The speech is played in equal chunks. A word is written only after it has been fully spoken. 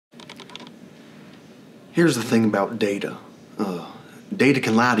Here's the thing about data. Data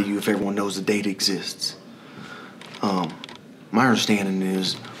can lie to you if everyone knows the data exists. My understanding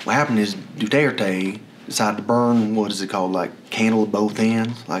is what happened is Duterte decided to burn, what is it called, like candle at both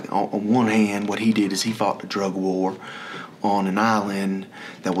ends. Like on one hand, what he did is he fought the drug war on an island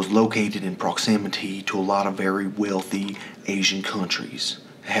that was located in proximity to a lot of very wealthy Asian countries.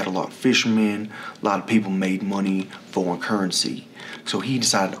 It had a lot of fishermen, a lot of people made money, foreign currency. So he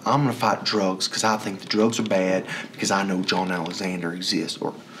decided, I'm going to fight drugs because I think the drugs are bad because I know John Alexander exists,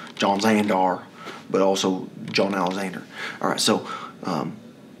 or John Xandar, but also John Alexander. All right, so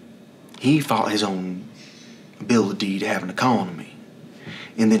he fought his own ability to have an economy.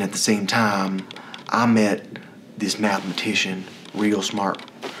 And then at the same time, I met this mathematician, real smart,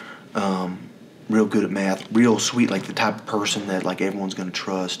 real good at math, real sweet, like the type of person that like everyone's going to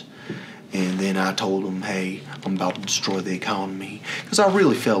trust. And then I told him, hey, I'm about to destroy the economy. Because I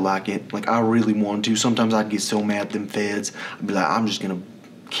really felt like it. Like, I really wanted to. Sometimes I'd get so mad at them feds. I'd be like, I'm just going to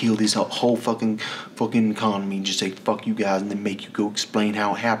kill this whole fucking economy and just say, fuck you guys, and then make you go explain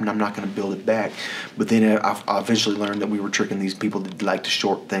how it happened. I'm not going to build it back. But then I eventually learned that we were tricking these people that like to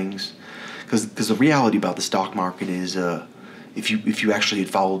short things. Because the reality about the stock market is if you actually had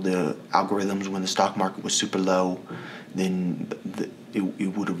followed the algorithms when the stock market was super low, then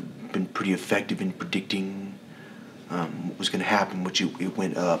it would have been pretty effective in predicting what was going to happen, which it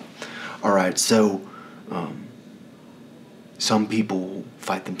went up. All right, so some people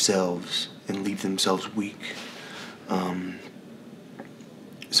fight themselves and leave themselves weak.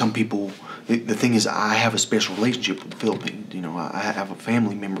 Some people, the thing is, I have a special relationship with the Philippines. You know, I have a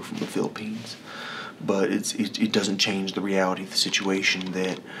family member from the Philippines. But it doesn't change the reality of the situation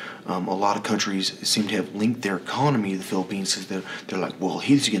that a lot of countries seem to have linked their economy to the Philippines because they're like, well,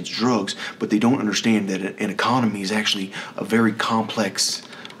 he's against drugs, but they don't understand that an economy is actually a very complex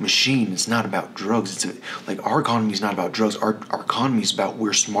machine. It's not about drugs. Like our economy is not about drugs. Our economy is about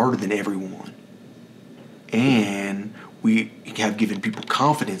we're smarter than everyone. And we have given people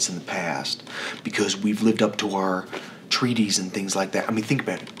confidence in the past because we've lived up to our treaties and things like that. I mean, think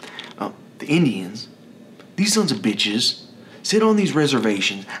about it. The Indians, these sons of bitches, sit on these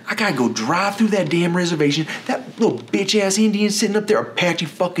reservations. I gotta go drive through that damn reservation. That little bitch-ass Indian sitting up there, Apache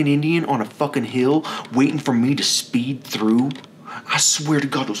fucking Indian on a fucking hill, waiting for me to speed through. I swear to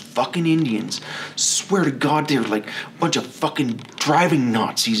God, those fucking Indians, swear to God, they're like a bunch of fucking driving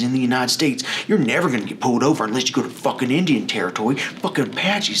Nazis in the United States. You're never gonna get pulled over unless you go to fucking Indian territory. Fucking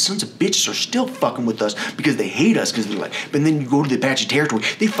Apaches, sons of bitches are still fucking with us because they hate us, because they're like, but then you go to the Apache territory,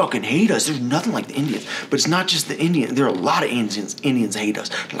 they fucking hate us. There's nothing like the Indians. But it's not just the Indians. There are a lot of Indians hate us.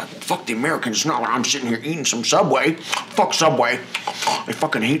 They're like, fuck the Americans. It's not like I'm sitting here eating some Subway. Fuck Subway. I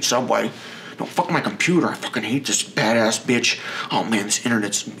fucking hate Subway. No, fuck my computer. I fucking hate this badass bitch. Oh man, this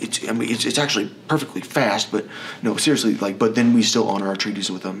internet's it's actually perfectly fast, but no, seriously, like, but then we still honor our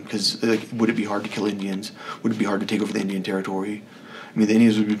treaties with them because like, would it be hard to kill Indians? Would it be hard to take over the Indian territory? I mean, the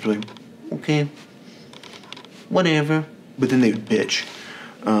Indians would be like, okay, whatever, but then they would bitch.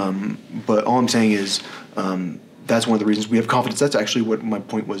 But all I'm saying is that's one of the reasons we have confidence. That's actually what my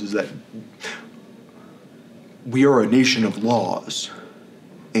point was, is that we are a nation of laws,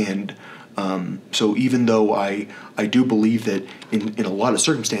 and so even though I do believe that in a lot of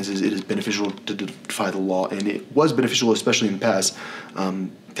circumstances it is beneficial to defy the law, and it was beneficial, especially in the past, to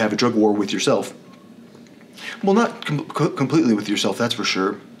have a drug war with yourself. Well, not completely with yourself, that's for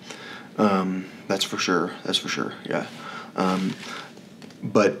sure. That's for sure, yeah.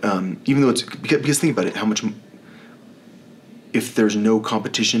 But even though it's, because think about it, how much, if there's no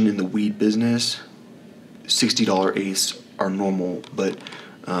competition in the weed business, $60 eighths are normal, but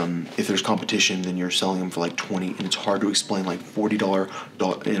if there's competition, then you're selling them for like 20, and it's hard to explain like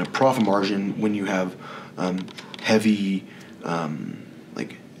 $40 in a profit margin when you have heavy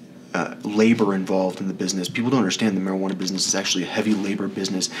labor involved in the business. People don't understand the marijuana business is actually a heavy labor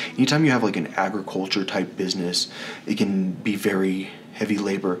business. Anytime you have like an agriculture type business, it can be very heavy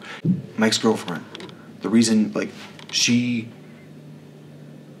labor. My ex-girlfriend, the reason, like, she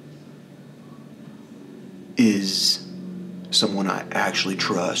is someone I actually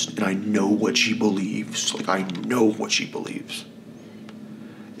trust, and I know what she believes. Like, I know what she believes.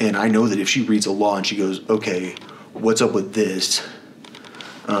 And I know that if she reads a law and she goes, okay, what's up with this?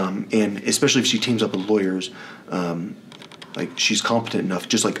 And especially if she teams up with lawyers, like, she's competent enough,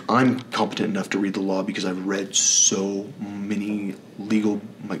 just like I'm competent enough to read the law because I've read so many legal,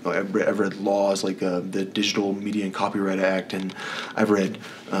 like, I've read laws like the Digital Media and Copyright Act, and I've read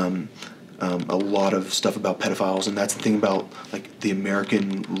a lot of stuff about pedophiles. And that's the thing about like the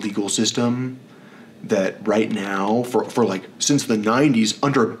American legal system, that right now for like since the 90s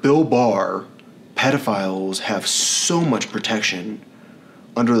under Bill Barr, pedophiles have so much protection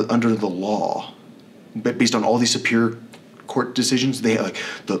under the law, but based on all these Superior Court decisions, they like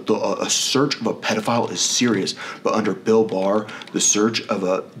a search of a pedophile is serious. But under Bill Barr, the search of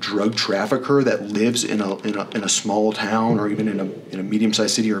a drug trafficker that lives in a small town or even in a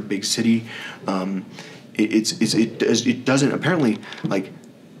medium-sized city or a big city, it doesn't apparently like.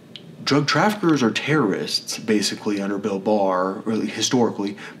 Drug traffickers are terrorists, basically, under Bill Barr, or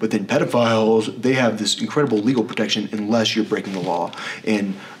historically. But then pedophiles, they have this incredible legal protection unless you're breaking the law.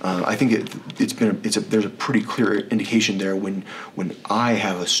 And I think there's a pretty clear indication there when I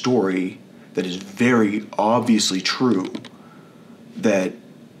have a story that is very obviously true that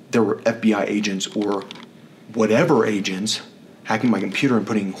there were FBI agents or whatever agents hacking my computer and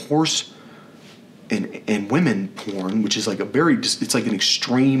putting horse and women porn, which is like it's like an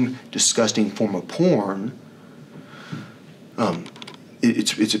extreme, disgusting form of porn.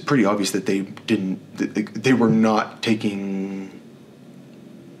 It's pretty obvious that they were not taking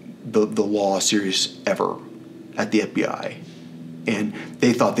the law serious ever at the FBI, and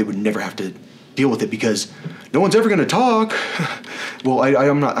they thought they would never have to deal with it because no one's ever going to talk. Well,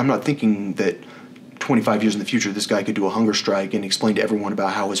 I'm not thinking that 25 years in the future this guy could do a hunger strike and explain to everyone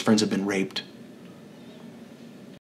about how his friends have been raped